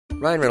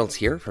Ryan Reynolds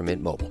here from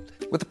Mint Mobile.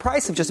 With the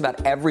price of just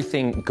about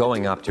everything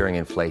going up during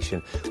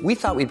inflation, we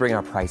thought we'd bring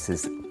our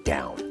prices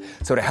down.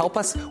 So to help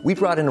us, we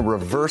brought in a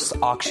reverse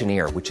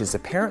auctioneer, which is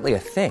apparently a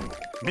thing.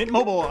 Mint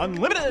Mobile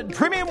Unlimited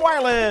Premium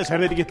Wireless. How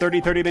to get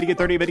 30, 30, bit to get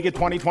 30, bit to get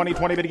 20, 20,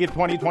 20, bit to get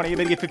 20, 20,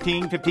 bit to get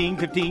 15, 15,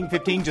 15,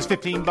 15, just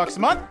 $15 a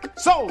month?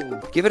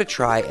 Sold! Give it a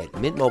try at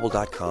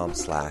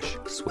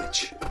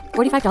mintmobile.com/switch.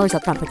 $45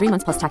 up front for 3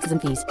 months plus taxes and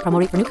fees. Promo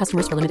rate for new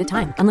customers for limited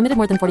time. Unlimited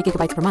more than 40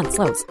 gigabytes per month.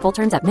 Slows full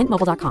terms at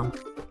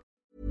mintmobile.com.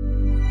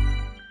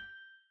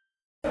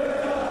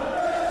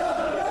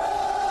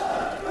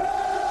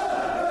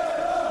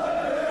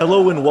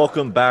 Hello and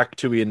welcome back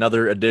to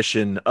another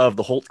edition of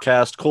the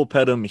Holtcast. Cole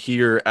Pedham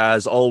here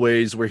as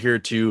always. We're here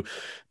to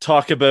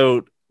talk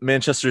about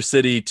Manchester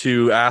City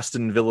to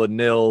Aston Villa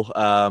 0,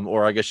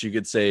 or I guess you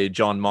could say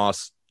John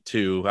Moss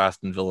to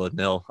Aston Villa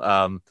 0.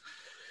 I'm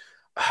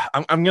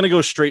going to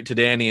go straight to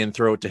Danny and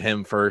throw it to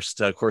him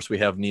first. Of course, we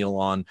have Neil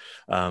on,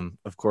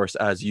 of course,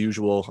 as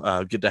usual.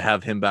 Good to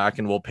have him back,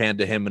 and we'll pan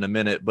to him in a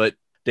minute. But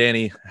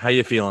Danny, how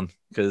you feeling?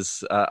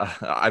 Because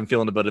I'm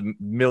feeling about a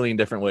million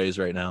different ways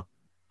right now.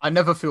 I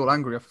never feel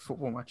angry after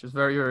football matches.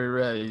 Very, very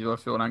rare do I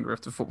feel angry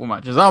after football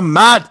matches. I'm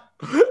mad.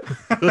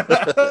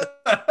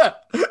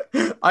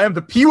 I am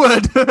the P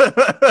word.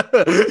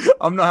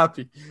 I'm not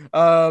happy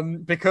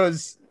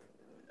because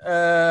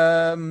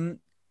I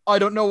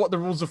don't know what the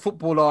rules of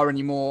football are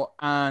anymore,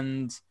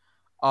 and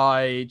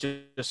I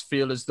just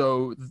feel as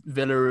though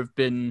Villa have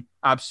been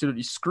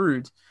absolutely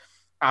screwed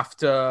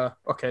after.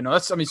 Okay, no,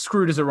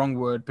 screwed is a wrong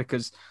word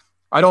because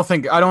I don't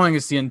think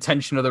it's the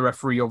intention of the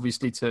referee,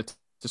 obviously, to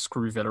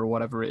screw Villa or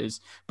whatever it is.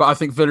 But I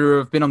think Villa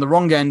have been on the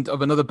wrong end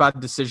of another bad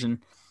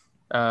decision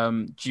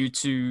due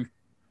to,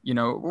 you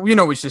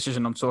know which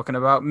decision I'm talking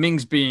about.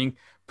 Mings being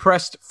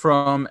pressed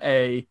from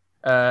a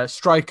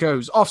striker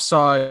who's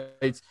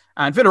offside,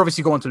 and Villa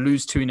obviously go on to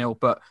lose 2-0,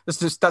 but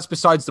that's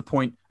besides the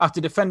point. After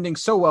defending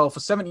so well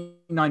for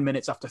 79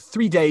 minutes, after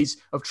 3 days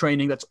of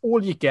training, that's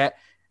all you get.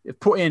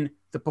 You've put in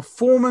the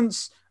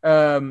performance,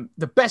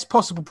 the best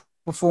possible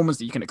performance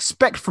that you can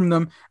expect from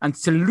them, and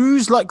to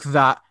lose like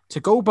that, to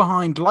go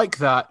behind like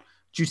that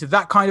due to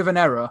that kind of an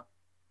error,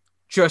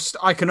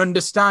 I can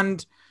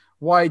understand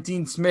why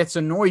Dean Smith's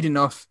annoyed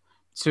enough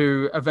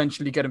to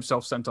eventually get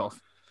himself sent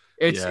off.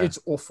 It's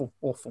awful.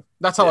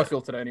 That's how I feel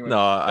today anyway. No,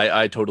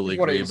 I totally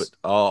agree, but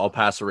I'll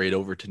pass it right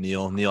over to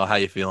Neil. Neil, how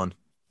you feeling?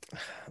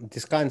 I'm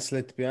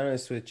disconsolate, to be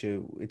honest with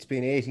you. It's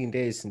been 18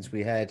 days since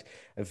we had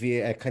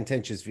a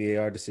contentious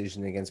VAR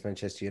decision against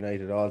Manchester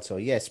United also.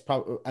 Yes,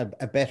 probably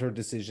a better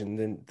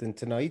decision than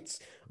tonight's.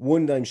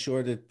 One, I'm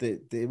sure that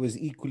it was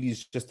equally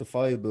as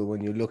justifiable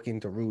when you look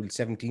into Rule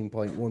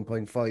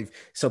 17.1.5,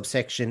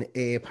 subsection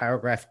A,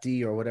 paragraph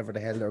D, or whatever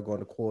the hell they're going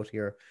to quote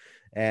here.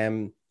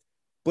 But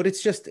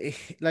it's just,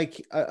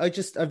 like,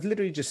 I've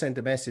literally just sent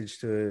a message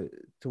to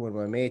one of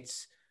my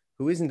mates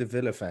who isn't a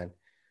Villa fan.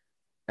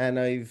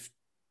 And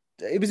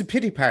it was a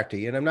pity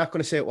party, and I'm not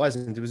going to say it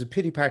wasn't. It was a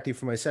pity party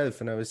for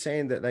myself, and I was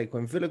saying that, like,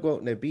 when Villa go out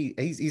and they beat,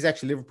 he's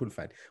actually a Liverpool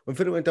fan. When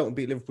Villa went out and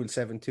beat Liverpool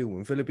 7-2,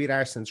 when Villa beat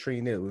Arsenal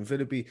 3-0, when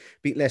Villa beat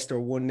Leicester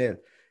 1-0,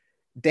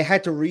 they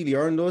had to really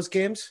earn those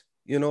games.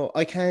 You know,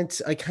 I can't.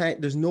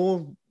 There's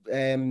no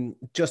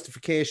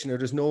justification, or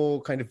there's no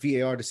kind of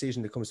VAR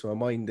decision that comes to my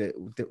mind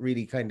that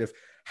really kind of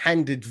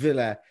handed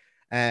Villa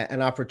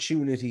an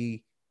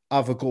opportunity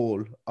of a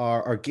goal,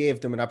 or gave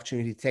them an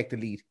opportunity to take the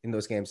lead in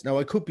those games. Now,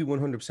 I could be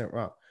 100%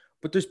 wrong,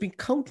 but there's been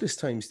countless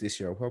times this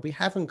year where we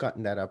haven't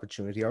gotten that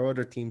opportunity, or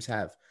other teams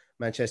have.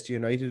 Manchester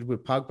United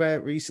with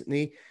Pogba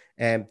recently,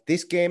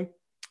 this game,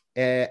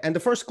 and the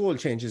first goal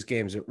changes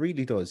games. It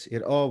really does.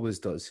 It always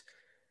does.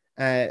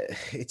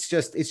 It's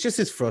just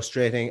as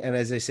frustrating. And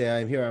as I say,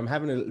 I'm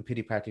having a little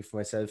pity party for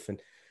myself,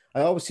 and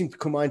I always seem to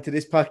come on to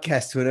this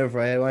podcast whenever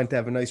I want to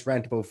have a nice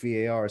rant about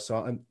VAR.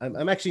 So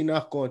I'm actually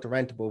not going to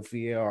rant about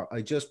VAR.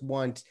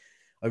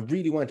 I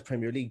really want the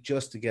Premier League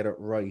just to get it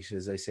right,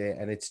 as I say,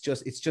 and it's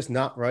just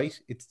not right.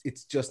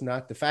 It's just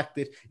not. The fact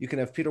that you can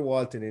have Peter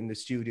Walton in the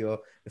studio,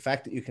 the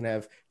fact that you can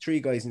have three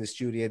guys in the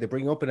studio, they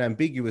bring up an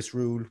ambiguous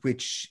rule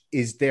which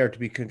is there to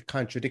be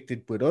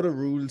contradicted with other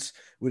rules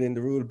within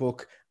the rule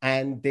book,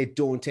 and they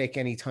don't take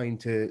any time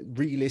to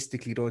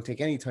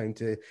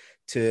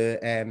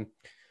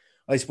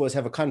I suppose,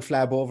 have a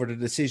conflab over the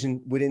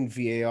decision within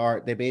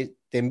VAR. They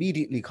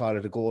immediately call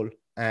it a goal,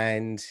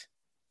 and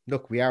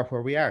look, we are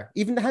where we are.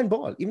 Even the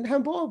handball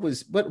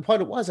was, but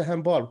what it was a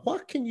handball.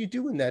 What can you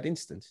do in that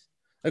instance?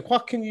 Like,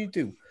 what can you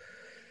do?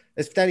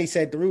 As Danny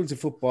said, the rules of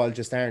football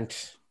just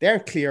aren't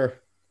clear.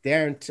 They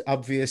aren't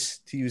obvious,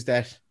 to use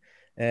that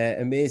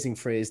amazing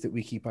phrase that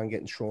we keep on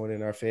getting thrown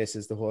in our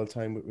faces the whole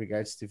time with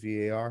regards to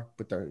VAR.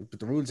 But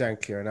the rules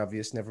aren't clear and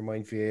obvious, never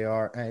mind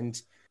VAR. And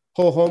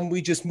ho-hum,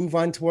 we just move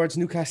on towards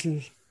Newcastle.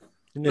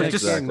 In the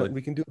next game,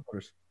 we can do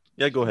it.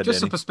 Yeah, go ahead,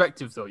 Just Danny. a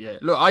perspective, though, yeah.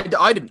 Look,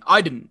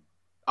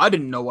 I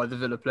didn't know why the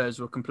Villa players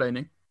were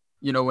complaining,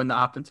 when that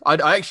happened.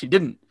 I actually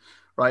didn't,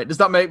 right? Does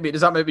that make me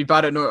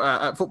bad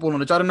at football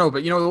knowledge? I don't know,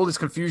 but all this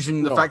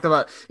confusion, the fact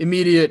about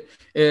immediately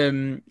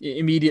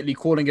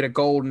calling it a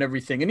goal and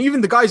everything, and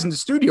even the guys in the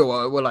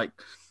studio were like,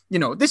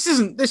 this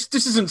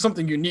isn't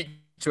something unique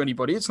to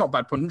anybody. It's not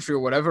bad punditry or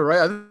whatever,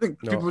 right? I think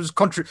people are just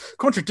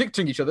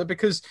contradicting each other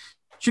because,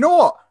 you know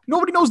what?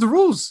 Nobody knows the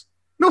rules.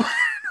 No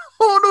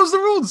one knows the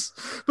rules,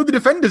 but the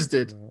defenders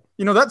did.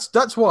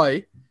 That's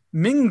why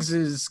Mings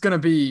is going to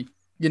be,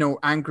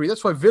 angry.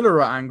 That's why Villa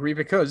are angry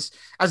because,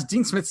 as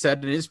Dean Smith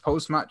said in his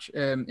post-match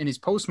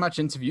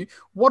interview,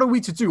 what are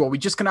we to do? Are we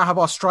just going to have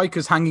our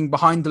strikers hanging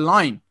behind the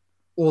line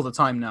all the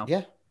time now?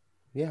 Yeah.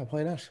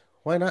 Why not?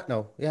 Why not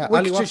now? Yeah,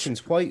 Ali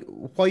Watkins.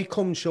 Why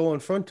come show in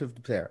front of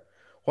the player?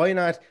 Why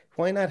not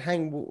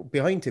hang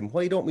behind him?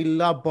 Why don't we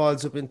lob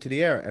balls up into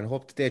the air and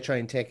hope that they try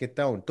and take it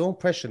down? Don't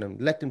pressure them.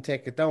 Let them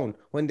take it down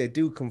when they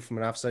do come from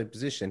an offside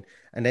position,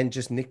 and then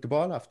just nick the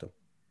ball off them.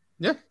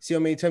 Yeah. See how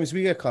many times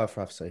we get called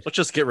for offside? Let's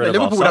just get rid of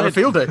Liverpool offside. would have a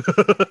field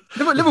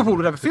day. Liverpool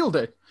would have a field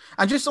day.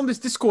 And just on this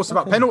discourse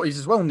about penalties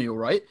as well, Neil,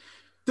 right?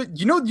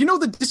 You know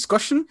the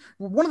discussion,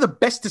 one of the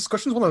best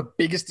discussions, one of the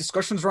biggest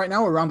discussions right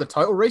now around the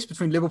title race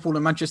between Liverpool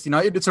and Manchester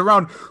United. It's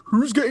around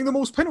who's getting the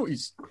most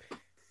penalties.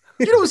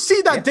 You don't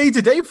see that day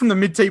to day from the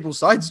mid-table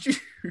sides, do you?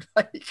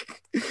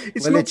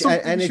 It's not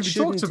something that should be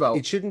talked about.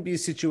 It shouldn't be a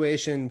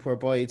situation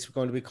whereby it's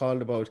going to be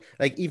called about.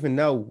 Like, even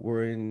now,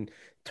 we're in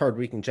third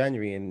week in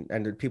January,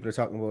 and people are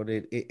talking about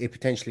it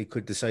potentially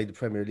could decide the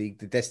Premier League,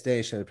 the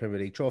destination of the Premier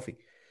League trophy.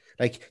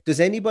 Like, does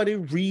anybody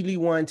really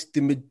want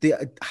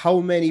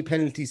how many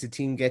penalties a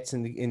team gets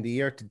in the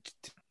year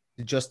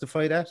to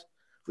justify that?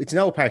 It's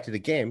now part of the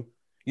game.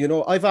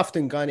 I've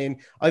often gone in,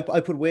 I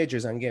put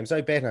wagers on games.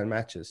 I bet on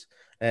matches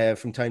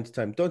from time to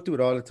time. Don't do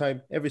it all the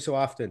time, every so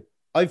often.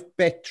 I've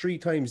bet 3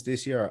 times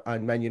this year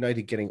on Man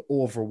United getting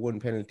over 1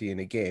 penalty in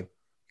a game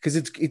because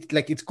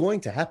it's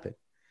going to happen.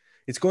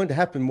 It's going to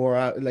happen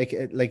more like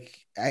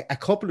a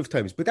couple of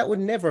times, but that would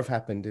never have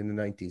happened in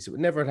the 90s. It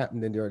would never have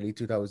happened in the early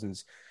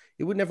 2000s.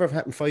 It would never have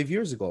happened 5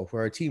 years ago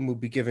where a team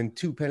would be given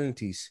 2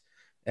 penalties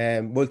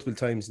multiple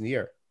times in the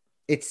year.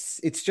 It's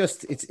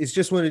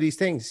just one of these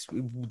things.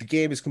 The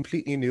game is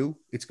completely new.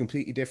 It's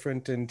completely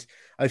different. And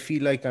I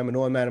feel like I'm an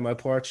old man on my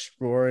porch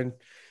roaring,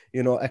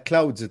 at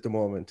clouds at the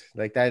moment.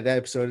 Like that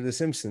episode of The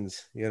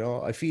Simpsons,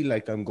 I feel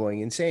like I'm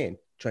going insane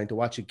trying to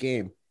watch a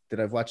game that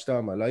I've watched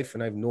all my life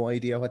and I have no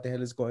idea what the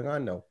hell is going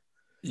on now.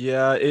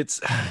 Yeah,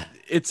 it's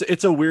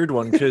a weird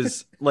one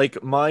because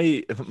like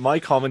my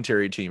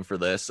commentary team for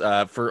this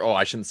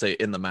I shouldn't say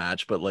in the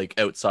match, but like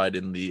outside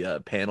in the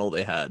panel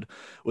they had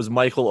was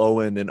Michael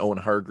Owen and Owen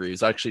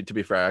Hargreaves. Actually, to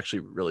be fair, I actually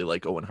really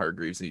like Owen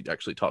Hargreaves. He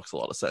actually talks a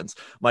lot of sense.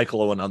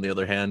 Michael Owen, on the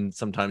other hand,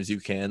 sometimes you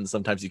can,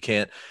 sometimes you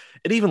can't.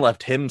 It even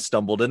left him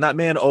stumbled, and that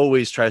man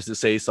always tries to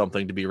say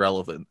something to be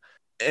relevant.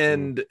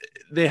 And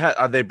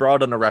they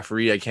brought on a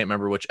referee. I can't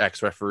remember which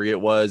ex-referee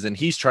it was, and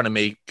he's trying to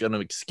make an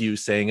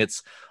excuse saying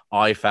it's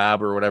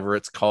IFAB or whatever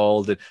it's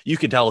called, and you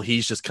can tell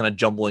he's just kind of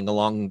jumbling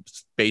along.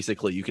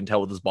 Basically, you can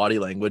tell with his body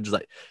language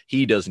that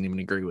he doesn't even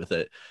agree with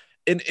it.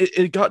 And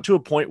it got to a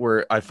point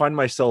where I find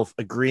myself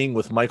agreeing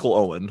with Michael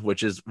Owen,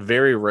 which is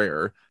very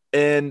rare.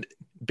 And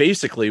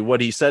basically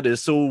what he said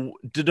is, so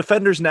do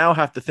defenders now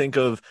have to think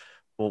of,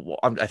 well,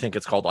 I think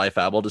it's called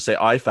IFAB. I'll just say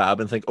IFAB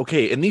and think,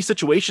 okay, in these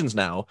situations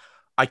now,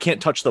 I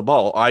can't touch the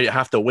ball. I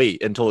have to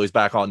wait until he's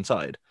back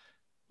onside.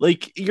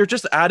 Like, you're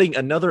just adding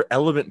another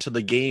element to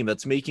the game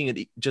that's making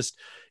it just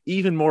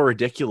even more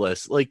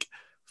ridiculous. Like,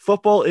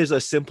 football is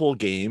a simple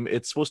game.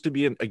 It's supposed to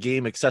be a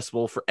game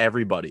accessible for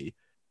everybody.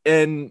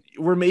 And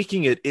we're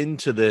making it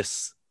into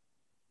this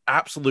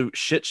absolute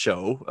shit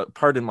show.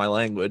 Pardon my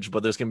language,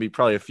 but there's going to be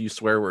probably a few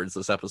swear words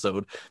this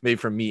episode, maybe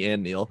from me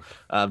and Neil.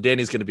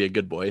 Danny's going to be a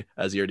good boy,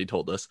 as he already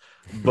told us.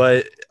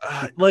 But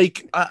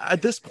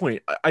at this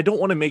point, I don't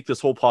want to make this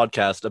whole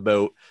podcast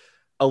about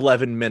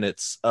 11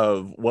 minutes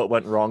of what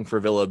went wrong for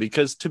Villa,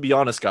 because to be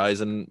honest,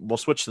 guys, and we'll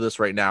switch to this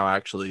right now,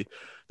 actually,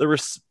 there were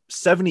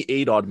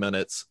 78 odd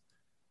minutes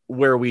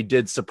where we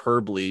did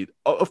superbly.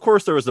 Of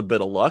course, there was a bit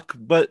of luck,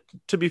 but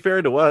to be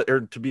fair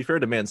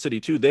to Man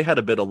City too, they had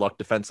a bit of luck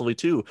defensively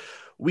too.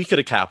 We could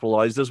have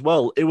capitalized as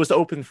well. It was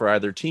open for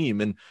either team.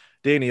 And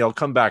Danny, I'll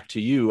come back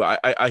to you.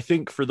 I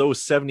think for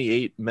those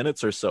 78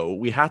 minutes or so,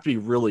 we have to be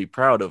really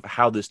proud of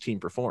how this team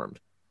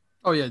performed.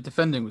 Oh yeah,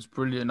 defending was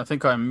brilliant. I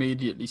think I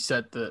immediately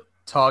said that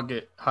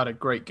Target had a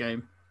great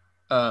game.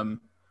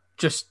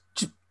 Just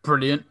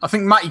brilliant. I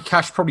think Matty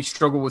Cash probably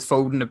struggled with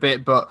Foden a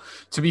bit, but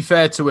to be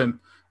fair to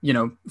him,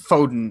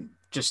 Foden,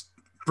 just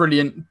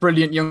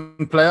brilliant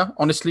young player,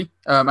 honestly.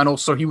 And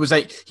also he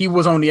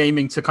was only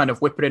aiming to kind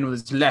of whip it in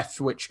with his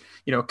left, which,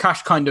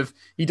 Cash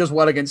he does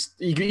well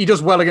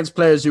against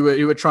players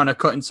who are trying to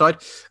cut inside.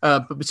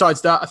 But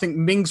besides that, I think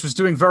Mings was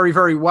doing very,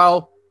 very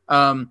well.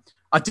 I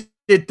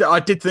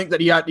did think that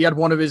he had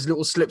one of his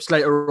little slips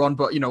later on,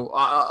 but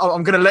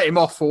I'm going to let him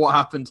off for what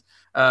happened.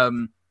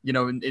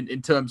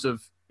 In terms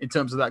of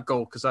that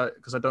goal, because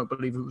I don't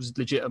believe it was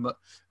legitimate.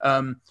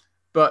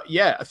 But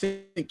yeah, I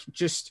think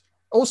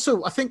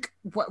I think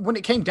when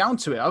it came down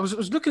to it, I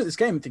was looking at this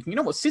game and thinking,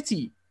 what,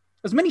 City,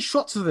 as many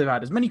shots as they've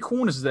had, as many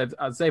corners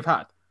as they've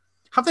had,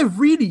 have they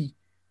really,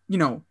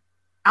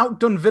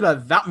 outdone Villa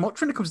that much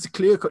when it comes to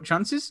clear-cut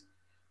chances?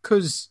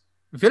 Because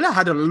Villa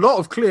had a lot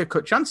of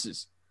clear-cut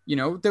chances. You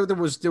know, there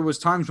was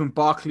times when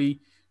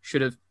Barkley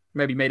should have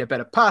maybe made a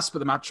better pass, but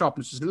the match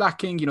sharpness was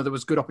lacking. You know, there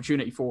was good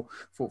opportunity for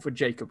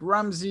Jacob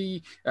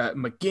Ramsey,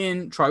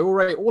 McGinn,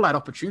 Traore, all had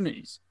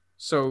opportunities.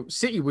 So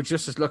City were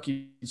just as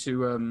lucky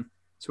to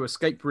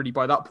escape really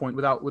by that point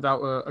without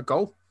a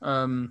goal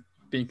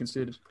being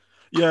considered.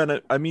 Yeah,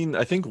 and I mean,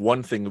 I think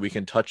one thing that we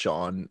can touch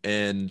on,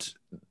 and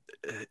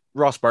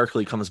Ross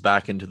Barkley comes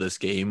back into this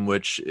game,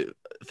 which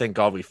thank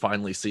God we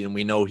finally see him.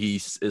 We know he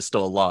is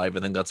still alive.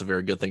 I think that's a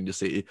very good thing to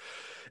see.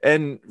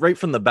 And right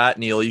from the bat,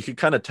 Neil, you could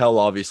kind of tell,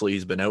 obviously,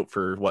 he's been out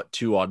for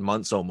 2 odd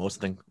months almost,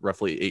 I think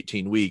roughly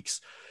 18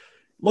 weeks.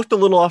 Looked a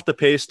little off the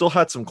pace, still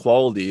had some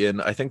quality.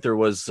 And I think there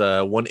was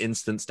one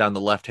instance down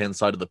the left-hand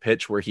side of the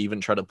pitch where he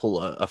even tried to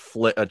pull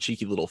a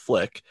cheeky little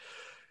flick.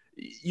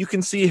 You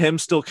can see him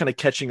still kind of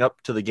catching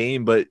up to the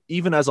game, but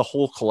even as a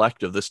whole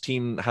collective, this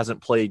team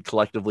hasn't played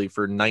collectively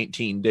for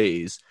 19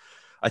 days.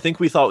 I think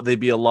we thought they'd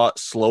be a lot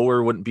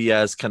slower, wouldn't be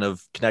as kind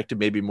of connected,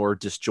 maybe more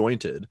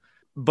disjointed.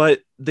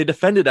 But they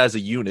defended as a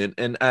unit,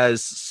 and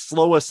as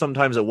slow as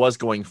sometimes it was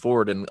going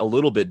forward and a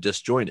little bit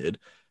disjointed,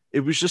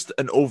 it was just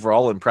an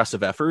overall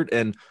impressive effort.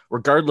 And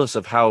regardless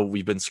of how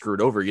we've been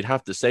screwed over, you'd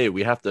have to say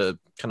we have to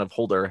kind of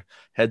hold our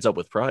heads up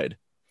with pride.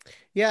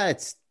 Yeah,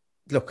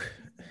 look,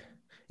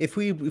 if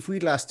we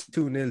lost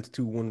 2-0 to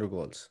 2 wonder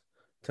goals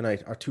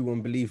tonight, or 2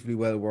 unbelievably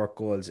well worked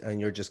goals,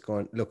 and you're just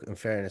going, look, in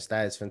fairness,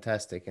 that is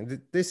fantastic.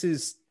 And this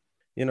is,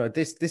 you know,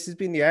 this has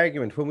been the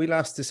argument when we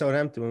lost to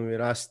Southampton, when we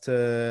lost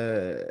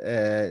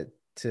to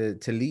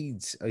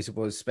Leeds, I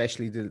suppose,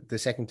 especially the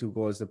second 2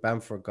 goals that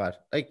Bamford got.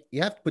 Like,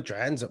 you have to put your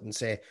hands up and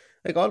say,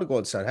 like, all the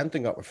goals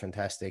Southampton got were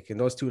fantastic, and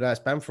those 2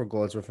 last Bamford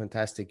goals were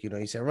fantastic. You know,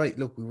 you say, right,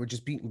 look, we were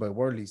just beaten by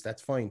Worldies,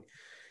 that's fine.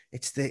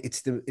 It's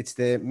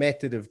the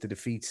method of the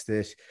defeats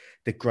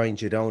that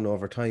grind you down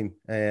over time.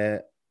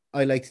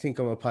 I like to think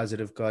I'm a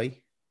positive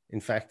guy. In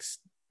fact,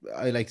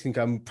 I like to think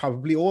I'm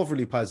probably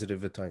overly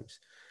positive at times.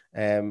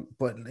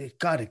 But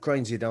God, it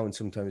grinds you down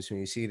sometimes when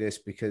you see this,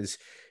 because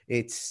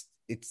it's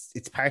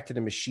part of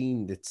the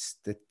machine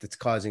that's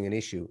causing an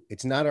issue.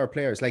 It's not our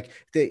players. Like,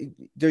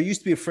 there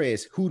used to be a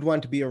phrase, who'd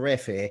want to be a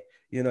ref, eh?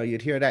 You know,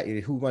 you'd hear that,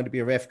 who'd want to be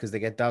a ref because they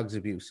get dogs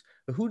abuse.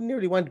 But who'd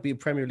nearly want to be a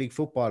Premier League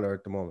footballer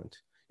at the moment?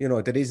 You know,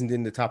 that isn't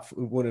in the top,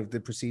 one of the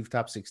perceived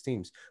top 6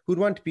 teams. Who'd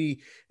want to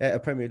be a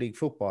Premier League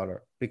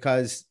footballer?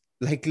 Because,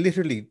 like,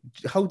 literally,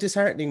 how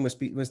disheartening must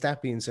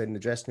that be inside in the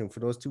dressing room for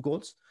those 2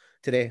 goals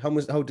today?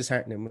 How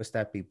disheartening must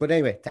that be? But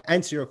anyway, to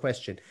answer your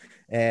question,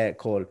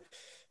 Cole,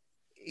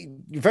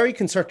 very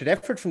concerted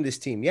effort from this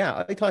team.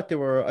 Yeah, I thought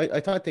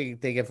they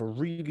gave a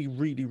really,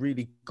 really,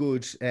 really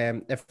good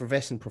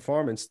effervescent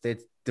performance. They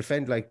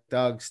defend like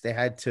dogs. They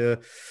had to,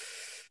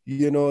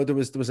 you know, there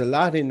was a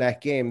lot in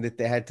that game that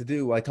they had to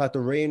do. I thought the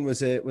rain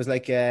was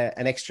like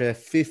an extra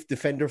 5th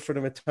defender for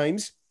them at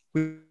times,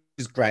 which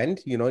is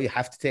grand. You know, you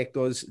have to take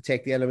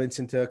the elements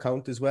into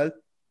account as well.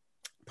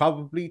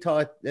 Probably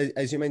thought,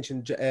 as you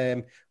mentioned,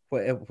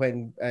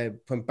 when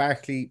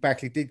Barkley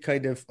did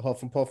kind of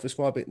huff and puff a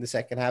small bit in the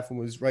second half and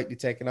was rightly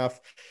taken off.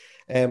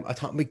 I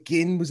thought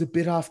McGinn was a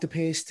bit off the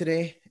pace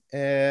today.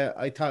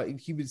 I thought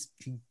he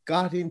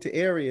got into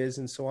areas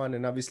and so on,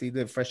 and obviously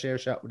the fresh air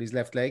shot with his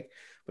left leg,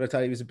 but I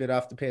thought he was a bit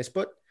off the pace.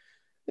 But,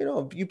 you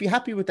know, you'd be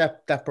happy with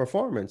that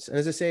performance. And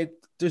as I said,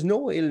 there's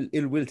no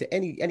ill will to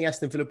any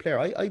Aston Villa player.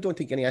 I don't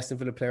think any Aston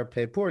Villa player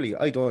played poorly.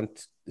 I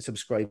don't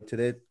subscribe to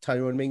the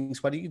Tyrone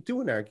Mings, what are you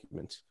doing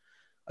argument.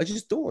 I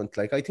just don't.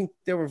 Like, I think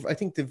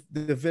the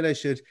Villa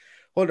should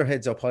hold their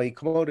heads up high,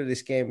 come out of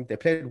this game. They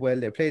played well.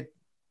 They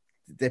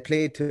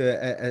played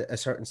to a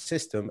certain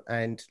system.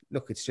 And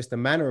look, it's just the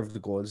manner of the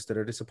goals that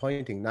are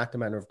disappointing, not the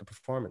manner of the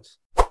performance.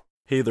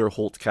 Hey there,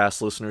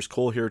 Holtcast listeners.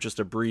 Cole here. Just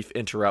a brief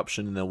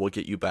interruption, and then we'll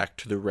get you back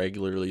to the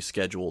regularly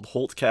scheduled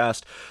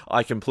Holtcast.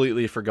 I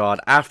completely forgot,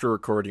 after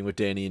recording with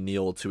Danny and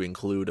Neil, to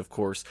include, of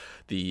course,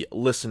 the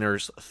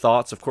listeners'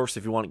 thoughts. Of course,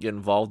 if you want to get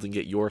involved and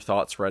get your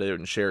thoughts read out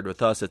and shared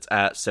with us, it's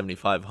at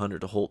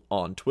 7500Holt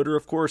on Twitter,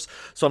 of course.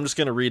 So I'm just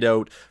going to read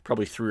out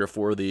probably 3 or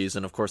 4 of these,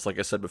 and of course, like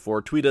I said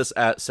before, tweet us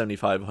at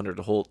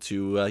 7500Holt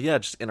to,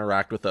 just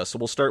interact with us. So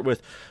we'll start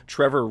with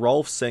Trevor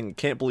Rolfe saying,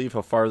 can't believe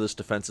how far this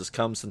defense has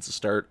come since the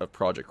start of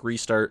Project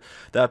Restart.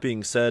 That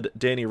being said,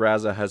 Danny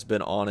Raza has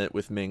been on it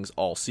with Mings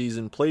all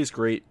season, plays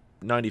great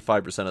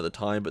 95% of the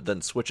time, but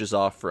then switches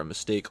off for a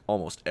mistake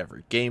almost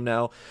every game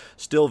now.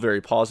 Still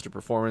very positive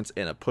performance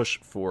and a push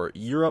for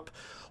Europe.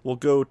 We'll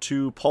go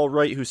to Paul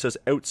Wright, who says,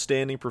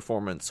 outstanding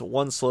performance.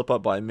 One slip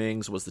up by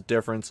Mings was the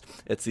difference.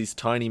 It's these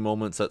tiny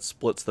moments that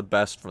splits the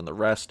best from the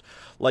rest.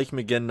 Like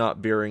McGinn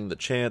not bearing the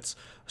chance,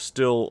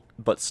 still,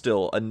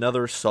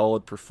 another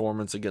solid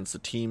performance against the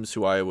teams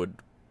who I would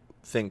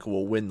think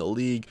will win the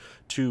league.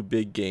 2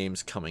 big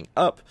games coming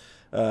up.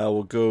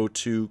 We'll go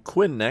to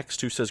Quinn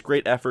next, who says,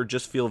 great effort,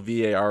 just feel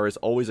VAR is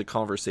always a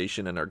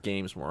conversation in our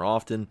games more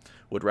often.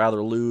 Would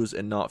rather lose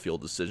and not feel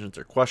decisions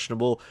are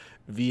questionable.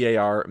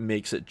 VAR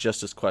makes it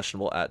just as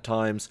questionable at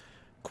times.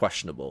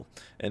 Questionable.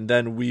 And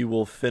then we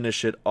will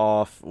finish it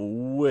off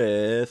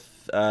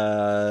with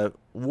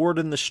Ward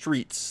in the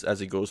Streets, as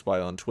he goes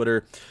by on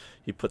Twitter.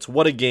 He puts,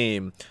 what a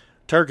game.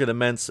 Target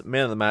immense.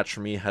 Man of the match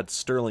for me had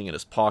Sterling in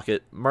his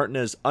pocket.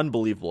 Martinez,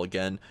 unbelievable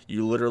again.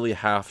 You literally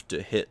have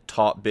to hit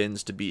top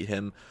bins to beat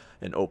him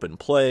in open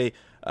play.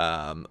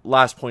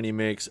 Last point he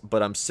makes,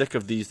 but I'm sick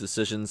of these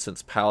decisions.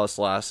 Since Palace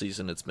last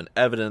season, it's been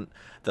evident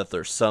that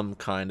there's some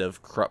kind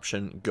of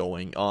corruption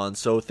going on.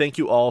 So thank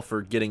you all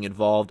for getting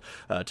involved.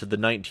 To the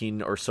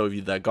 19 or so of you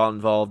that got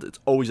involved, it's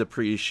always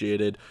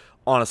appreciated.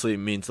 Honestly, it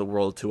means the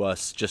world to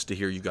us just to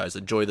hear you guys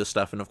enjoy this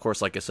stuff. And of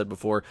course, like I said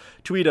before,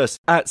 tweet us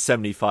at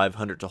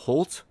 7500 to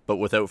Holt. But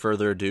without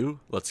further ado,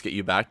 let's get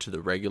you back to the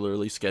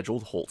regularly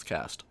scheduled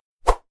Holtcast.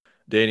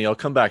 Danny, I'll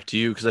come back to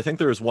you because I think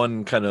there was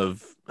one kind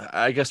of,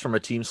 I guess from a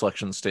team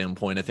selection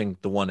standpoint, I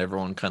think the one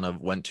everyone kind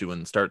of went to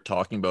and started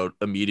talking about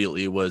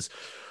immediately was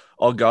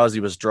El Ghazi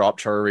was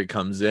dropped, Traore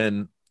comes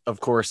in.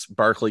 Of course,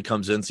 Barkley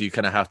comes in, so you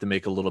kind of have to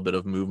make a little bit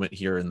of movement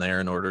here and there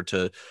in order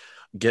to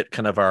get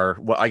kind of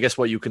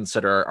what you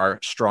consider our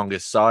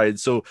strongest side.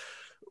 So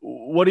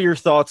what are your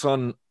thoughts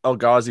on El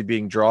Ghazi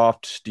being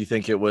dropped? Do you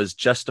think it was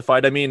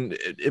justified? I mean,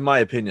 in my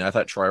opinion, I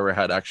thought Traore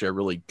had actually a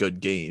really good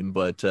game,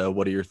 but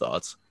what are your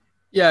thoughts?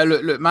 Yeah,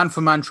 look, man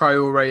for man,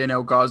 Traore and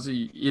El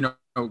Ghazi, you're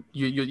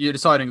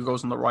deciding who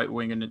goes on the right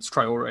wing, and it's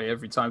Traore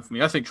every time for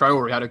me. I think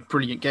Traore had a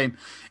brilliant game.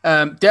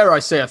 Dare I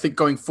say, I think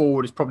going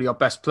forward is probably our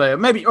best player.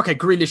 Maybe, okay,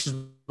 Grealish as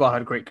well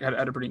had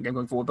a brilliant game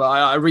going forward, but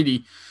I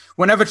really,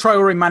 whenever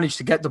Traore managed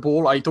to get the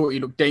ball, I thought he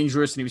looked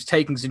dangerous, and he was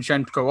taking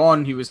Zinchenko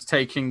on, he was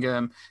taking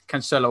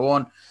Cancelo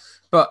on.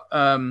 But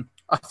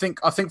I think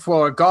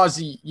for El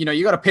Ghazi,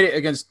 you got to pit it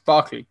against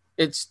Barkley.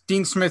 It's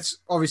Dean Smith's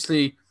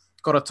obviously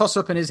got a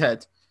toss-up in his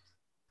head.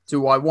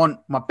 Do I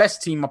want my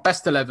best team, my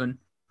best 11,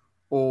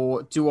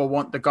 or do I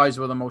want the guys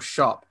who are the most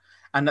sharp?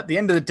 And at the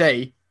end of the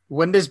day,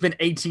 when there's been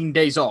 18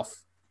 days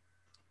off,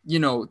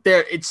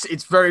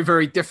 it's very,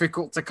 very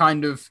difficult to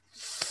kind of,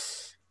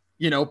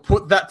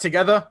 put that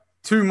together.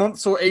 2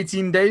 months or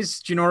 18 days.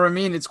 Do you know what I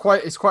mean? It's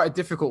quite a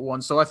difficult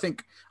one. So I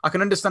think I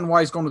can understand why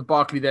he's gone with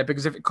Barkley there,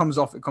 because if it comes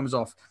off, it comes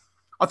off.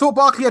 I thought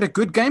Barkley had a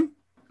good game,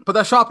 but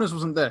their sharpness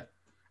wasn't there.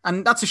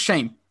 And that's a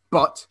shame.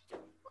 But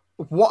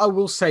what I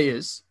will say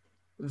is,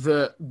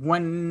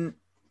 when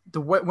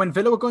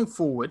Villa were going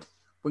forward,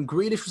 when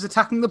Grealish was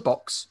attacking the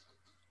box,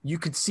 you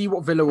could see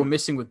what Villa were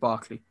missing with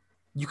Barkley.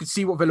 You could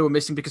see what Villa were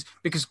missing because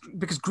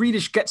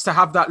Grealish gets to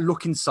have that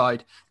look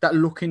inside, that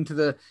look into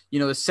the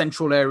the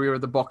central area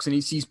of the box, and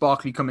he sees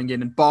Barkley coming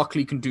in, and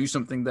Barkley can do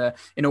something there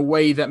in a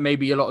way that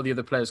maybe a lot of the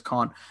other players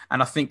can't.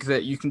 And I think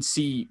that you can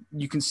see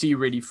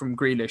really from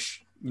Grealish,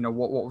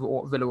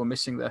 what Villa were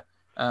missing there.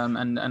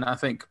 And I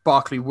think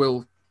Barkley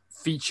will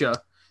feature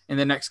in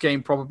the next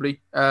game,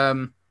 probably.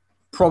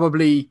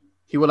 Probably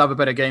he will have a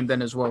better game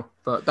then as well.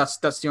 But that's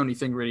the only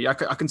thing, really. I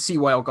can see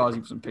why El Ghazi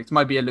wasn't picked.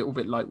 Might be a little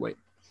bit lightweight.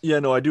 Yeah,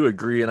 no, I do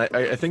agree. And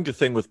I think the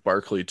thing with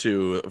Barkley,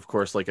 too, of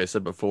course, like I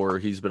said before,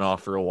 he's been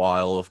off for a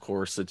while. Of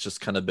course, it's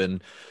just kind of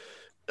been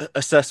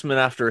assessment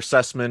after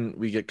assessment.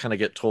 We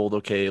get told,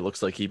 okay, it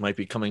looks like he might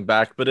be coming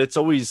back. But it's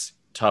always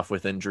tough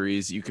with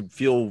injuries. You can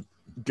feel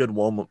good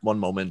one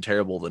moment,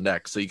 terrible the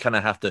next. So you kind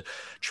of have to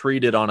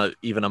treat it on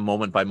even a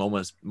moment by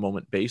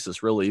moment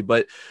basis, really.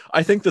 But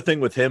I think the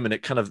thing with him, and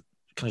it kind of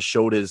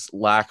showed his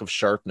lack of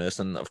sharpness,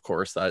 and of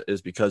course that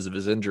is because of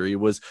his injury,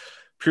 was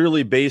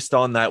purely based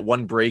on that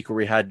one break where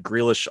we had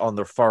Grealish on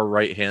the far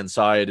right-hand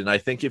side. And I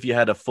think if you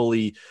had a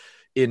fully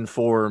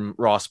in-form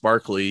Ross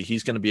Barkley,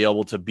 he's going to be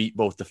able to beat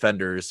both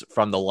defenders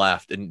from the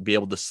left and be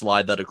able to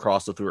slide that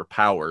across with her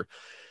power.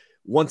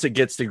 Once it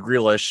gets to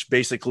Grealish,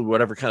 basically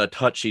whatever kind of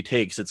touch he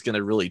takes, it's going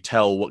to really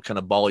tell what kind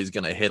of ball he's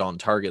going to hit on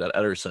target at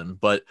Ederson.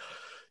 But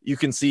you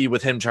can see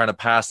with him trying to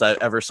pass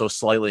that ever so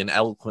slightly and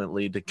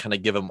eloquently to kind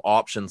of give him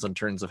options in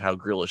terms of how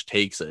Grealish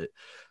takes it.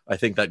 I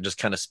think that just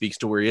kind of speaks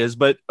to where he is.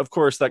 But of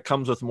course, that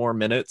comes with more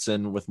minutes,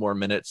 and with more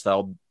minutes,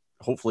 that'll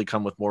hopefully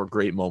come with more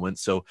great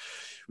moments. So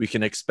we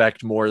can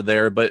expect more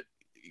there. But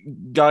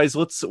guys,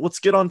 let's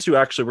get on to,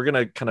 actually, we're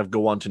going to kind of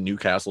go on to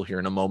Newcastle here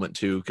in a moment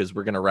too, because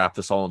we're going to wrap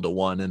this all into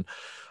one. And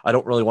I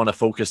don't really want to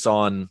focus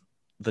on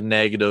the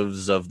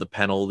negatives of the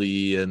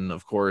penalty and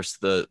of course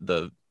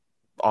the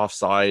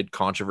offside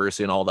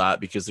controversy and all that,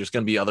 because there's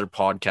going to be other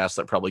podcasts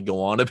that probably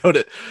go on about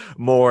it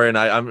more. And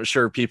I'm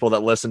sure people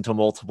that listen to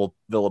multiple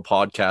Villa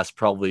podcasts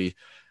probably,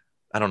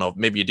 I don't know,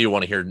 maybe you do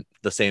want to hear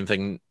the same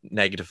thing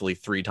negatively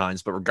 3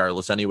 times, but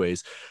regardless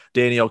anyways,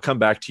 Danny, I'll come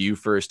back to you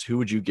first. Who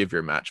would you give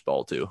your match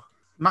ball to?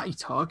 Matty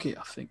Target,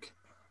 I think.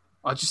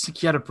 I just think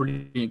he had a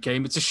brilliant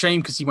game. It's a shame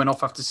because he went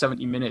off after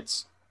 70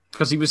 minutes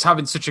because he was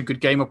having such a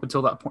good game up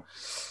until that point.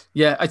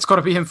 Yeah, it's got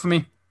to be him for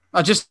me.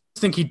 I just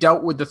think he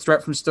dealt with the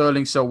threat from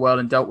Sterling so well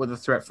and dealt with the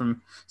threat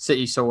from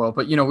City so well.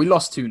 But, we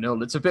lost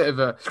 2-0. It's a bit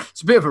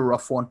of a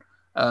rough one.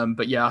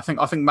 But yeah, I think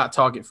Matt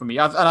Target for me.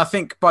 And I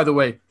think, by the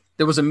way,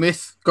 there was a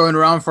myth going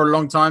around for a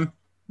long time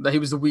that he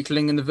was the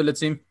weakling in the Villa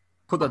team.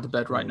 Put that to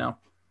bed right now.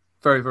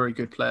 Very, very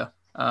good player.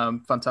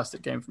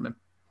 Fantastic game from him.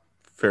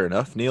 Fair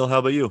enough. Neil, how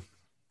about you?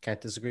 Can't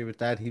disagree with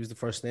that. He was the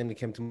first name that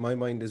came to my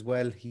mind as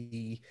well.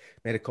 He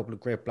made a couple of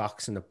great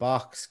blocks in the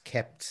box,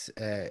 kept,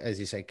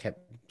 as you say, kept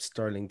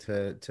Sterling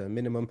to a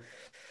minimum.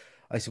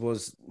 I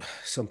suppose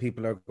some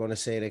people are going to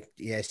say that,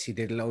 yes, he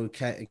did allow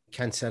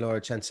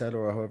Cancelo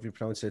or however you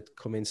pronounce it,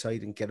 come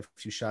inside and get a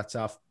few shots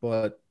off.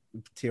 But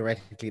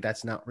theoretically,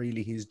 that's not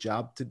really his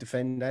job to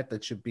defend that.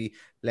 That should be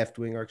left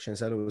winger.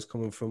 Cancelo was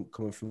coming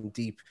from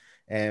deep.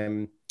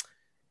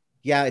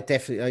 Yeah,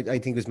 definitely. I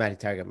think it was Matty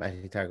Targett.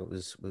 Matty Targett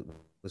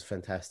was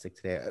fantastic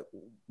today.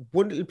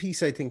 One little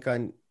piece I think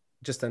on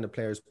the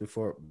players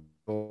before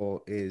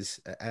is,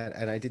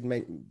 and I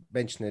didn't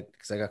mention it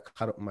because I got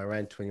caught up in my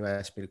rant when you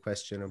asked me the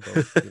question about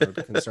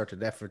the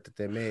concerted effort that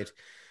they made,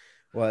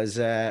 was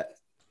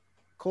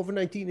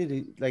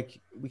COVID-19. Like,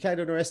 we can't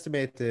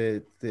underestimate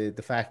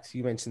the fact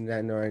you mentioned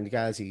that Noran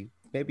Ghazi.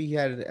 Maybe he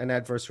had an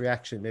adverse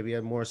reaction. Maybe he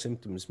had more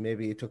symptoms.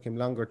 Maybe it took him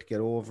longer to get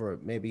over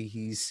it. Maybe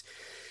he's,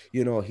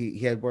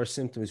 he had worse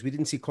symptoms. We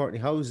didn't see Courtney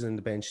Housen on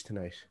the bench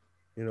tonight.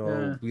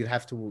 We'd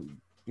have to,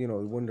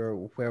 wonder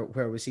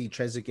where was he?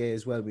 Trezeguet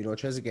as well. We know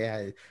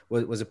Trezeguet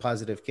was a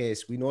positive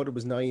case. We know there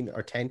was 9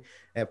 or 10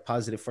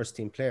 positive first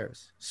team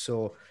players.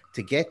 So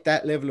to get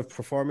that level of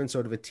performance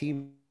out of a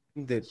team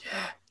that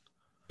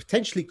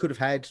potentially could have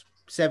had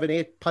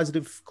 7-8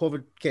 positive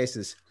COVID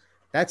cases,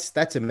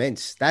 that's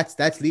immense.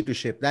 That's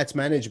leadership. That's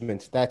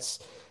management. That's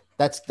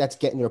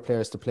getting your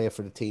players to play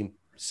for the team.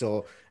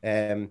 So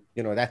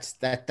that's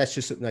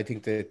just something I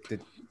think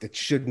that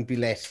shouldn't be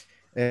let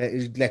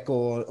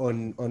go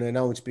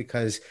unannounced,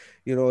 because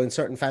in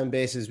certain fan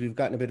bases we've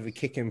gotten a bit of a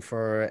kick in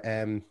for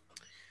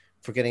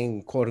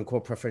getting quote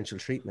unquote preferential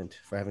treatment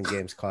for having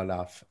games called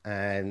off,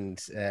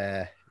 and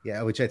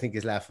which I think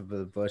is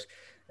laughable. But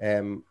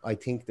I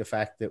think the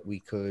fact that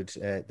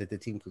that the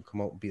team could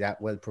come out and be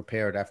that well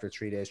prepared after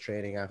 3 days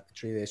training out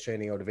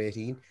of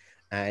 18,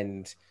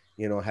 and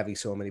having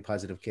so many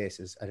positive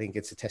cases, I think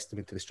it's a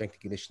testament to the strength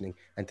and conditioning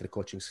and to the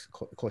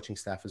coaching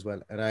staff as well.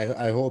 And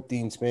I hope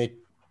Dean Smith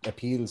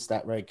appeals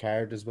that red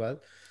card as well.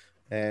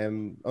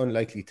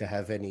 Unlikely to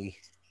have any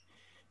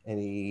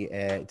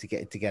to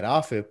get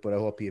off it, but I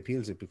hope he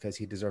appeals it because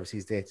he deserves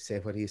his day to say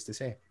what he has to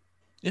say.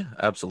 Yeah,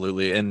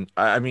 absolutely. And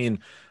I mean,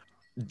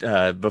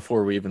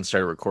 before we even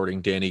started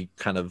recording, Danny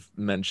kind of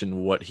mentioned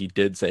what he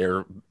did say,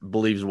 or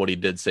believes what he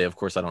did say. Of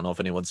course, I don't know if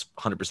anyone's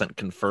 100%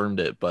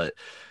 confirmed it, but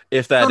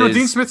if that is...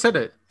 Dean Smith said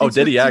it.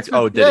 Did he?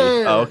 Oh, did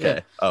he? Oh, okay.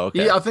 Yeah. Oh,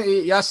 okay. I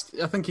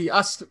think he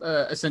asked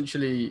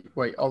essentially.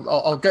 Wait,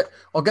 I'll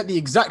get the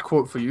exact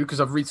quote for you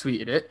because I've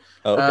retweeted it.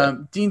 Oh, okay.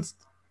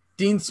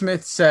 Dean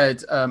Smith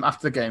said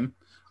after the game,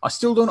 "I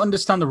still don't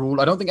understand the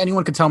rule. I don't think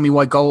anyone can tell me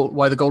why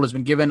the goal has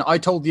been given. I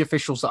told the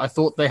officials that I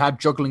thought they had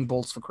juggling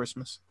balls for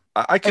Christmas."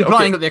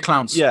 Implying that they're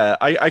clowns. Yeah,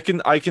 I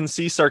can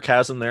see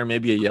sarcasm there,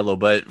 maybe a yellow,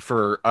 but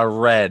for a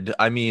red,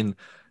 I mean,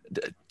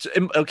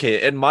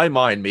 okay, in my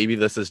mind, maybe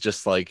this is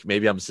just like,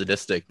 maybe I'm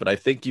sadistic, but I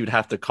think you'd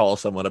have to call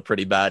someone a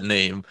pretty bad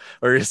name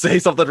or say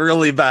something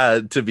really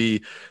bad to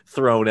be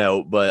thrown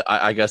out. But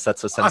I guess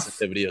that's a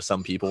sensitivity of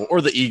some people, or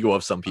the ego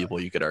of some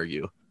people, you could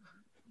argue.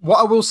 What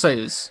I will say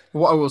is,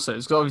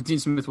 because Dean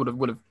Smith would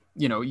have,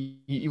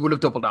 you would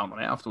have doubled down on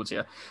it afterwards.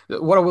 Yeah.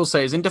 What I will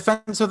say is, in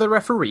defense of the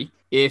referee,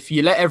 if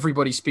you let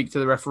everybody speak to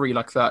the referee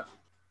like that,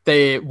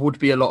 there would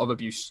be a lot of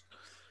abuse.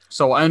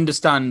 So I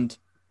understand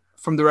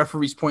from the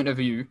referee's point of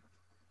view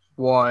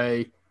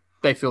why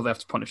they feel they have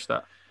to punish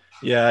that.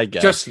 Yeah, I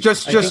guess.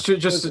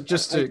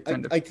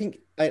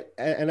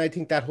 I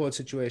think that whole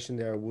situation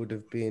there would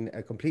have been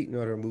a complete and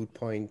utter moot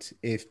point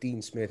if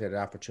Dean Smith had an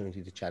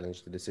opportunity to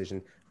challenge the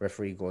decision.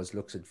 Referee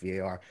looks at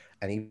VAR,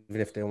 and even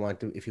if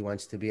if he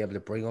wants to be able to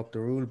bring up the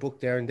rule book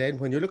there and then,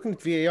 when you're looking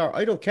at VAR,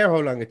 I don't care how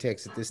long it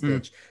takes at this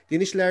stage. The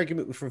initial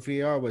argument for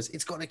VAR was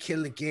it's going to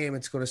kill the game,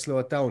 it's going to slow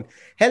it down.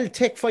 Hell,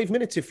 take 5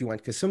 minutes if you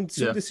want, because some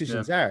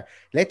decisions are.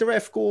 Let the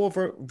ref go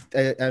over.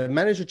 A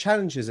manager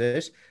challenges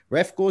it.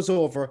 Ref goes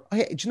over.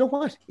 Do you know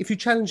what? If you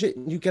challenge it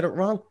and you get it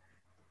wrong,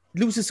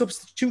 lose a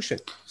substitution.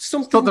 It's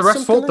not the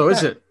ref's fault, though,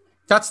 is it?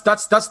 That's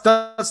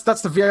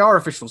the VAR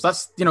officials.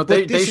 That's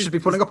they should be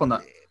putting up on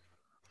that.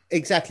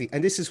 Exactly,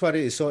 and this is what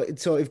it is.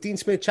 So if Dean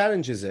Smith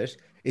challenges it,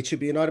 it should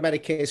be an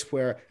automatic case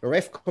where a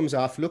ref comes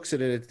off, looks at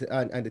it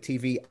on the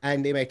TV,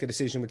 and they make the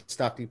decision with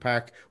Stockley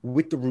Park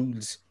with the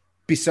rules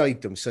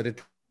beside them, so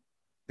that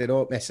they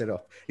don't mess it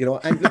up.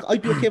 And look,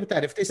 I'd be okay with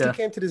that if they still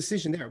came to the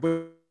decision there.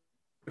 But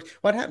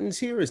what happens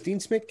here is Dean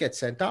Smith gets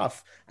sent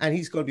off, and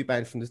he's going to be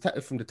banned from the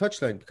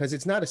touchline because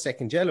it's not a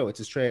second yellow; it's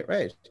a straight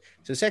red.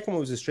 So the second one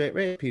was a straight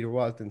red, Peter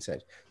Walton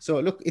said. So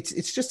look,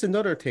 it's just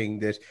another thing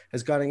that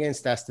has gone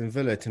against Aston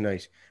Villa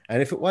tonight. And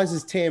if it was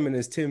as tame and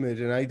as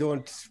timid, and I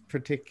don't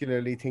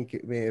particularly think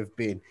it may have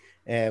been,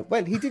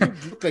 well, he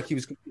didn't look like he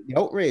was completely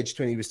outraged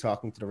when he was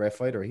talking to the ref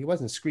either. He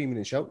wasn't screaming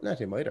and shouting at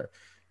him either,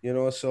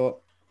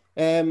 So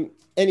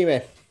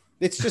anyway,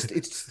 it's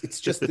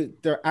just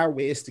that there are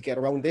ways to get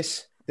around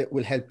this that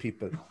will help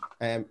people,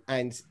 and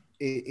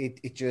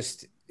it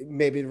just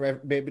maybe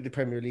the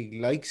Premier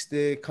League likes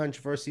the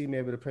controversy,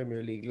 maybe the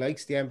Premier League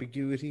likes the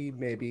ambiguity,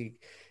 maybe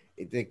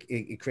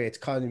it creates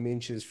column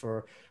inches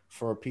for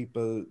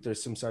people.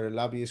 There's some sort of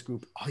lobbyist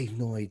group. I have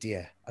no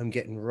idea. I'm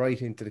getting right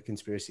into the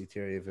conspiracy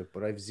theory of it,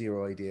 but I have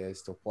zero idea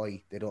as to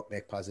why they don't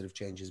make positive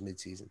changes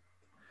mid-season.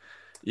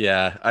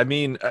 Yeah, I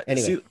mean,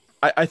 anyway.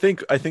 I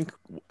think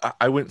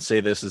I wouldn't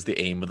say this is the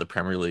aim of the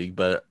Premier League,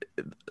 but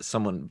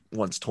someone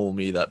once told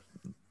me that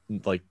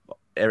like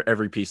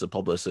every piece of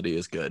publicity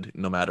is good,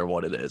 no matter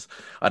what it is.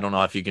 I don't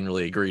know if you can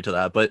really agree to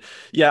that, but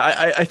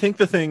yeah, I think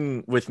the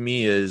thing with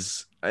me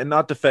is I'm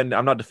not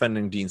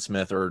defending Dean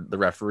Smith or the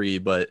referee,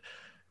 but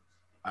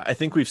I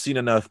think we've seen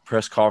enough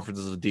press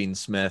conferences of Dean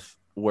Smith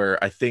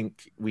where I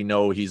think we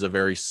know he's a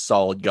very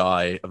solid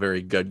guy, a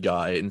very good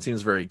guy, and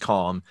seems very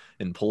calm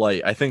and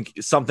polite. I think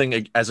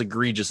something as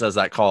egregious as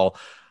that call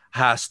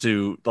has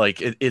to,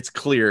 like, it's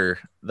clear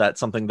that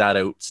something that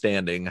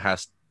outstanding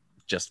has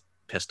just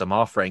pissed him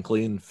off,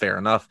 frankly, and fair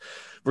enough.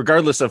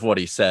 Regardless of what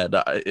he said,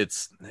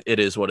 it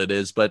is what it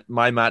is. But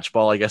my match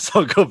ball, I guess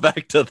I'll go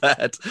back to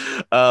that.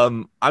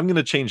 I'm going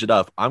to change it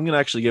up. I'm going to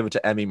actually give it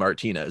to Emi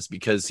Martinez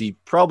because he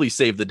probably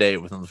saved the day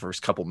within the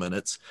first couple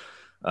minutes.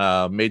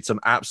 Made some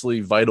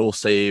absolutely vital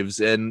saves.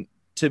 And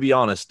to be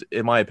honest,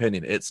 in my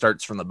opinion, it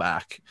starts from the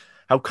back.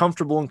 How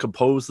comfortable and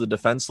composed the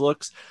defense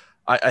looks,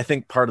 I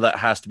think part of that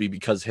has to be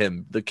because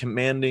the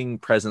commanding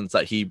presence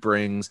that he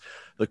brings,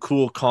 the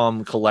cool,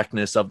 calm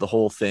collectness of the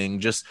whole thing,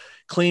 just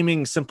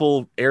claiming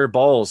simple air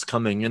balls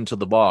coming into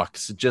the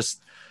box,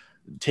 just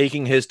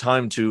taking his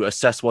time to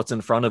assess what's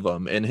in front of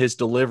him, and his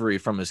delivery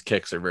from his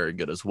kicks are very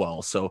good as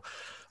well. So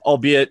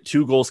albeit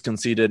 2 goals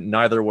conceded,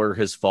 neither were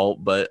his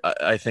fault, but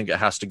I think it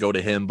has to go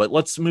to him. But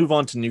let's move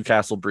on to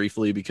Newcastle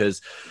briefly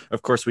because,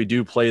 of course, we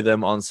do play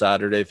them on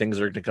Saturday. Things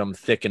are going to come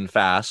thick and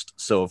fast.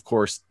 So, of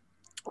course,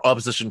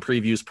 opposition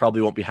previews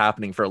probably won't be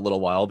happening for a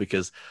little while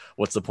because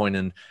what's the point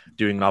in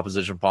doing an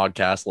opposition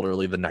podcast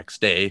literally the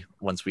next day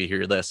once we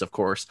hear this, of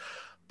course.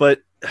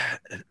 But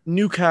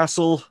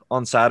Newcastle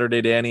on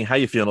Saturday, Danny, how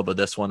you feeling about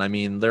this one? I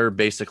mean, they're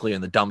basically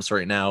in the dumps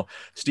right now.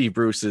 Steve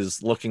Bruce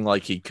is looking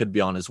like he could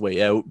be on his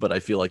way out, but I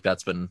feel like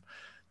that's been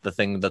the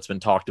thing that's been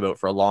talked about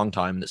for a long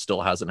time and it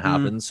still hasn't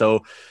happened.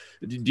 So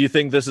do you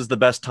think this is the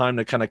best time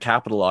to kind of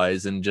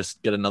capitalize and just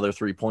get another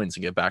 3 points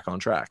and get back on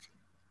track?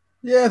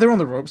 Yeah, they're on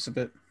the ropes a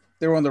bit.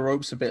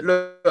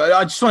 Look,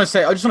 I just want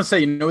to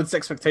say, it's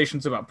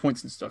expectations about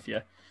points and stuff. Yeah.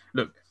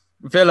 Look,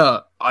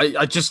 Villa,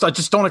 I just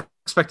don't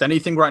expect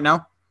anything right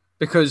now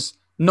because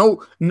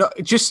after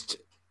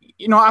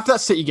that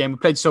City game, we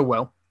played so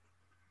well,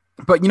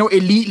 but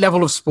elite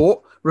level of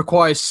sport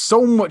requires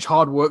so much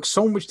hard work,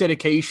 so much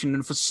dedication,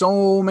 and for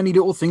so many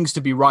little things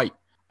to be right.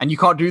 And you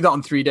can't do that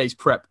on 3 days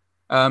prep.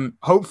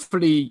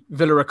 Hopefully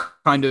Villa are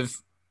kind of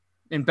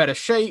in better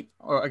shape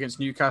or against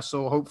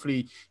Newcastle.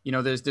 Hopefully,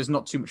 there's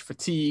not too much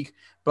fatigue,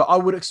 but I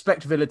would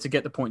expect Villa to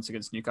get the points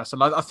against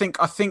Newcastle. I think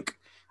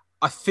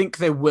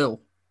they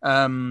will.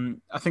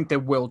 I think they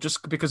will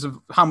just because of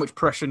how much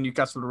pressure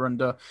Newcastle are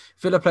under.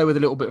 Villa play with a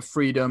little bit of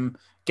freedom,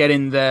 get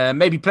in there,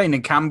 maybe playing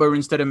Nakamba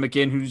instead of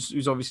McGinn,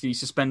 who's obviously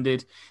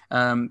suspended,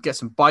 get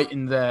some bite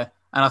in there.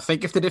 And I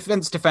think if the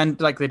defense defend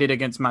like they did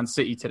against Man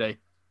City today,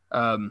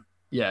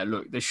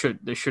 look, they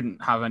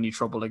shouldn't have any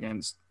trouble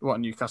against what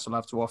Newcastle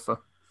have to offer.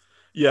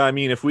 Yeah, I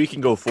mean, if we can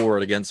go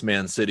forward against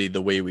Man City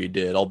the way we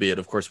did, albeit,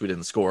 of course, we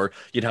didn't score,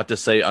 you'd have to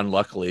say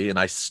unluckily, and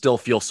I still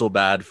feel so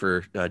bad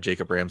for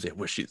Jacob Ramsey. I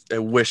wish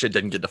it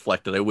didn't get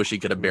deflected. I wish he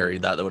could have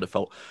buried that. That would have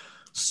felt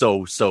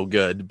so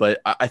good.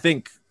 But I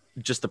think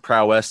just the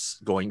prowess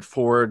going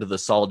forward, the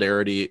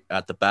solidarity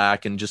at the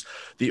back, and just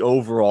the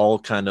overall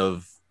kind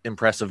of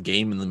impressive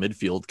game in the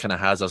midfield kind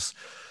of has us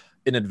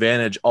an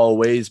advantage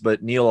always.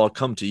 But Neil, I'll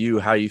come to you.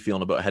 How are you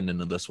feeling about heading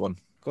into this one?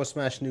 Go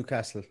smash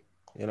Newcastle.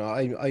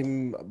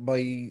 I'm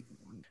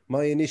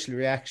my initial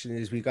reaction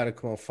is we got to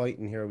come out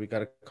fighting here. We got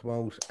to come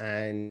out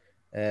and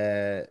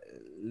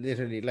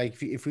literally,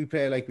 like if we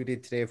play like we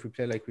did today, if we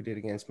play like we did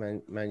against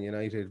Man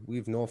United,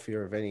 we've no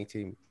fear of any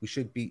team. We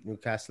should beat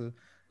Newcastle.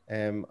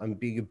 I'm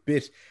being a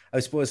bit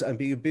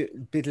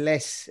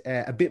less,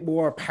 a bit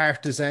more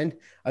partisan,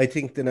 I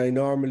think, than I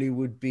normally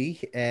would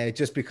be,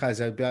 just because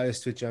I'll be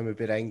honest with you, I'm a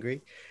bit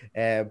angry.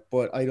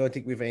 But I don't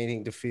think we've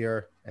anything to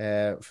fear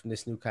from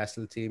this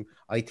Newcastle team.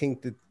 I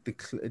think that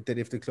that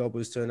if the club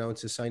was to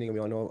announce a signing, and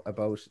we all know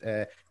about,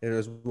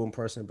 there's one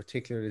person in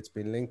particular that's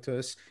been linked to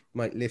us,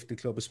 might lift the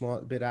club a small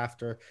bit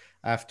after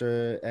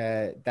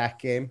that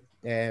game.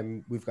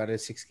 We've got a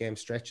 6-game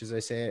stretch, as I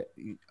say.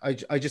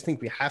 I just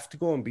think we have to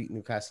go and beat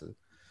Newcastle,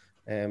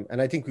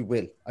 and I think we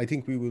will. I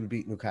think we will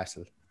beat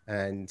Newcastle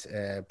and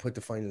put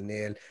the final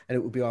nail, and it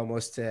would be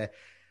almost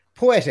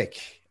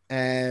poetic.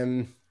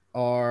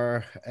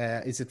 Or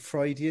is it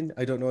Freudian?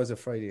 I don't know, is it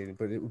Freudian,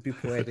 but it would be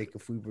poetic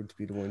if we were to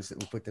be the ones that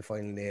would put the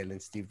final nail in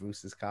Steve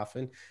Bruce's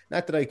coffin.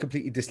 Not that I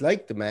completely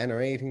dislike the man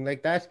or anything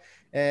like that,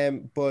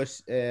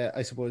 but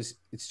I suppose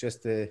it's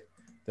just the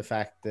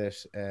fact that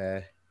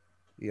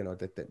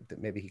that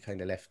maybe he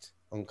kind of left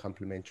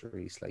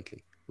uncomplimentary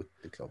slightly with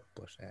the club.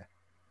 But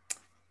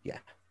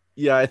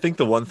Yeah, I think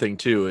the one thing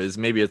too is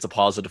maybe it's a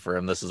positive for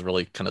him. This is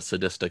really kind of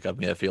sadistic of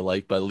me, I feel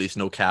like, but at least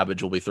no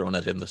cabbage will be thrown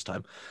at him this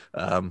time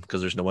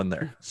because there's no one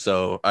there.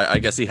 So I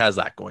guess he has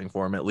that going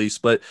for him at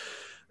least. But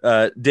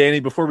Danny,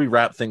 before we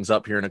wrap things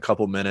up here in a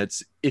couple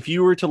minutes, if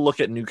you were to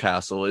look at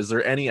Newcastle, is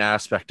there any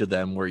aspect of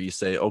them where you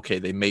say, okay,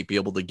 they may be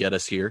able to get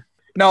us here?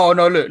 No,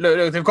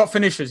 look, they've got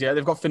finishers. Yeah,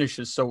 they've got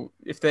finishers. So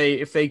if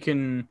they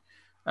can,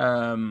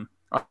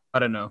 I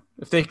don't know,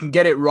 if they can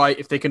get it right,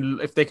 if they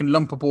can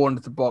lump a ball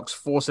into the box,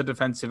 force a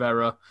defensive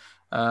error,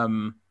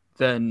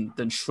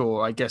 then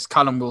sure, I guess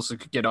Callum Wilson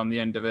could get on the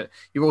end of it.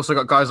 You've also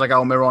got guys like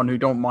Almiron who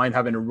don't mind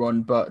having a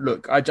run, but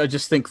look, I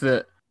just think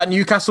that that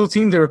Newcastle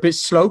team, they're a bit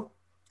slow,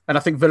 and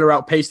I think Villa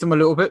outpaced them a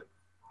little bit.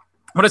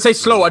 When I say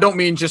slow, I don't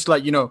mean just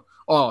like,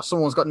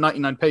 someone's got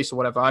 99 pace or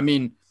whatever. I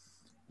mean,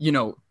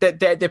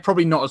 they're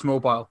probably not as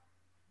mobile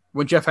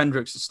when Jeff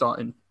Hendricks is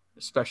starting,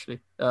 especially.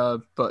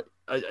 But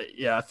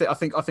I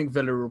think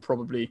Villa will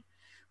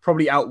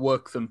probably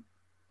outwork them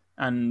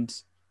and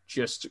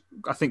just,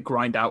 I think,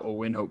 grind out a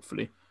win,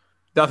 hopefully.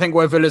 I think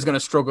where Villa's going to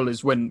struggle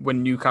is when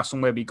Newcastle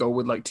maybe go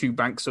with like two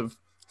banks of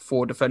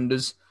 4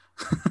 defenders,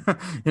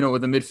 with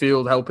the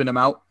midfield helping them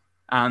out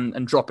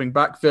and dropping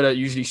back. Villa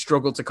usually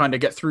struggle to kind of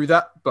get through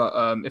that,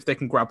 but if they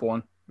can grab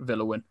one,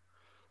 Villa win.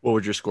 What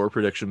would your score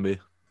prediction be?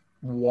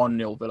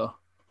 1-0 Villa.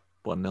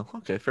 1-0.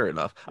 Okay, fair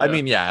enough. Yeah. I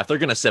mean, yeah, if they're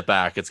going to sit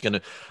back, it's going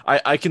to...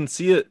 I can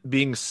see it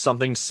being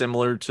something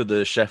similar to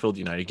the Sheffield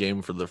United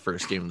game for the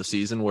first game of the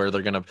season, where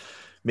they're going to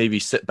maybe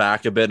sit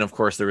back a bit. And of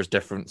course, there was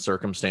different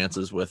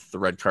circumstances with the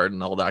red card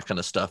and all that kind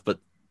of stuff. But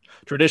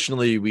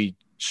traditionally, we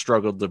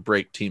struggled to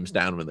break teams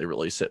down when they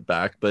really sit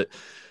back. But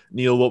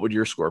Neil, what would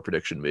your score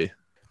prediction be?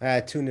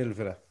 2-0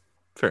 Villa.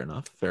 Fair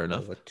enough.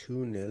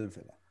 2-0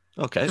 Villa.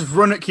 Okay. Just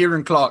run at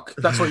Kieran Clark.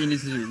 That's what you need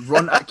to do.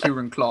 Run at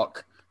Kieran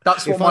Clark.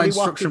 That's what my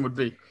instruction would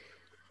be.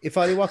 If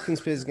Ollie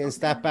Watkins plays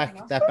against that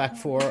back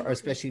 4, or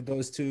especially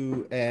those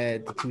two,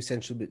 the two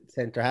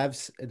centre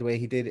halves, the way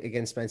he did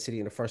against Man City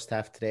in the first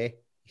half today,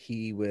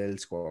 he will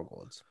score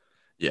goals.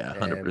 Yeah,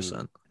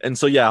 100%. And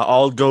so, yeah,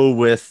 I'll go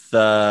with,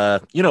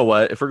 you know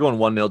what? If we're going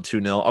 1-0,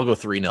 2-0, I'll go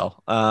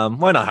 3-0.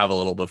 Why not have a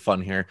little bit of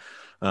fun here?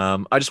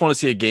 I just want to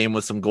see a game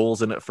with some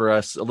goals in it for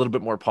us, a little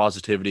bit more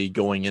positivity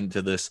going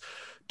into this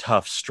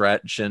tough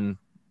stretch, and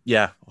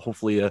yeah,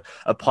 hopefully a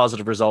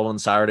positive result on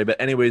Saturday.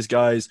 But anyways,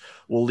 guys,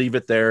 we'll leave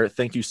it there.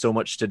 Thank you so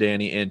much to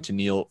Danny and to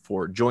Neil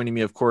for joining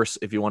me. Of course,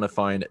 if you want to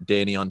find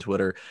Danny on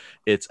Twitter,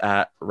 it's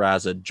at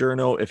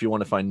RazaJourno. If you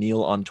want to find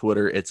Neil on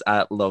Twitter, it's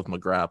at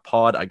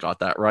LoveMcGrathPod. I got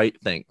that right.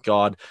 Thank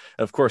God.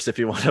 Of course, if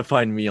you want to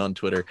find me on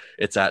Twitter,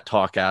 it's at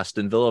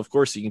TalkAstonVilla. Of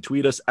course, you can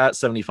tweet us at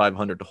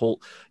 7500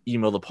 Holt,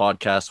 email the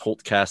podcast,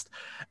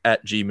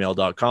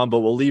 holtcast@gmail.com. But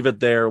we'll leave it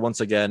there.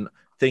 Once again,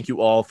 thank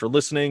you all for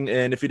listening.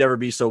 And if you'd ever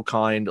be so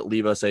kind,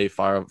 leave us a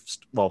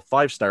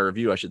 5-star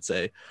review, I should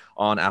say,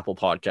 on Apple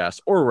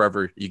Podcasts or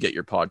wherever you get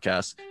your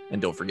podcasts.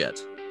 And don't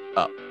forget,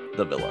 up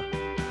the Villa.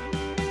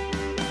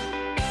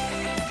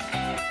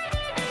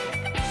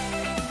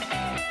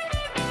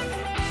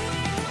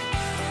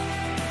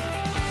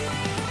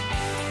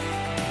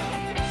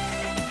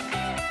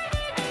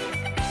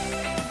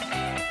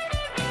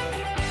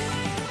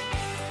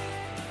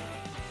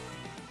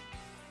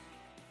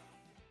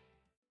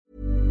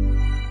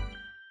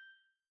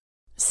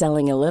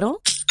 Selling a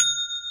little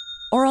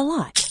or a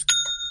lot?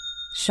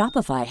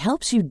 Shopify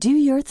helps you do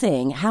your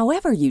thing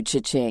however you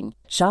cha-ching.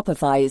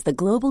 Shopify is the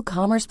global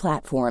commerce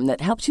platform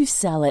that helps you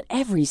sell at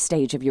every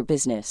stage of your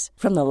business.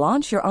 From the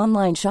launch your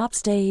online shop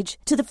stage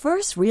to the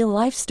first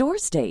real-life store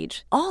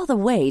stage, all the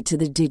way to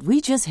the did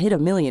we just hit a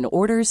million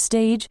orders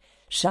stage.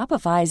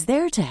 Shopify is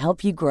there to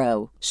help you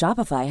grow.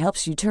 Shopify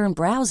helps you turn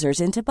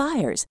browsers into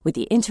buyers with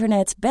the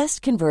internet's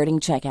best converting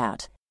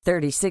checkout.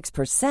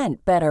 36%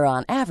 better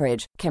on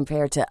average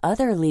compared to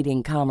other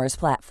leading commerce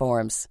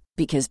platforms.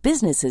 Because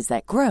businesses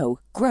that grow,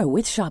 grow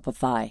with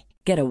Shopify.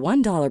 Get a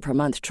 $1 per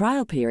month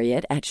trial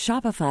period at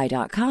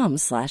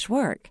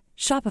shopify.com/work.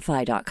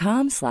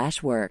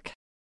 Shopify.com/work.